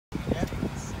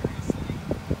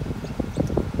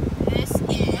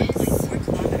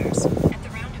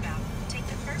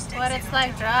what it's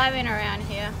like driving around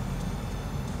here.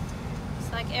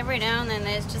 It's like every now and then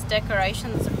there's just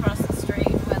decorations across the street,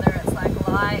 whether it's like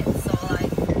lights or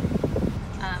like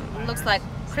it looks like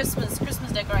Christmas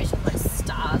decorations, like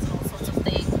stars and all sorts of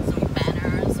things, or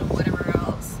banners or whatever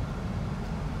else.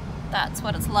 That's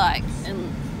what it's like,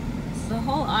 and the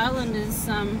whole island is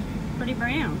pretty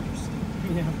brown.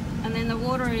 Yeah. And then the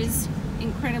water is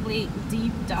incredibly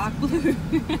deep dark blue.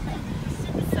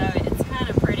 So it's kind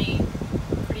of pretty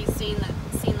seeing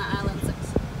the islands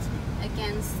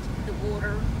against the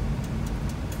water.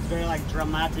 It's very like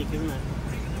dramatic, isn't it?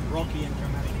 Rocky and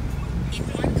dramatic.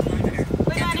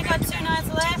 We've only got 2 nights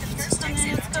left and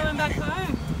then it's going back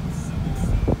home.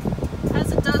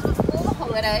 As it does with all the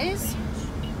holidays.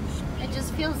 It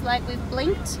just feels like we've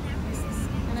blinked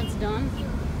and it's done.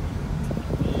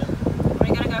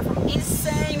 We're gonna go from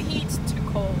insane heat to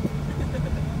cold.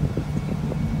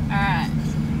 Alright.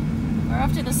 We're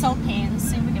off to the salt pans,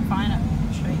 see if we can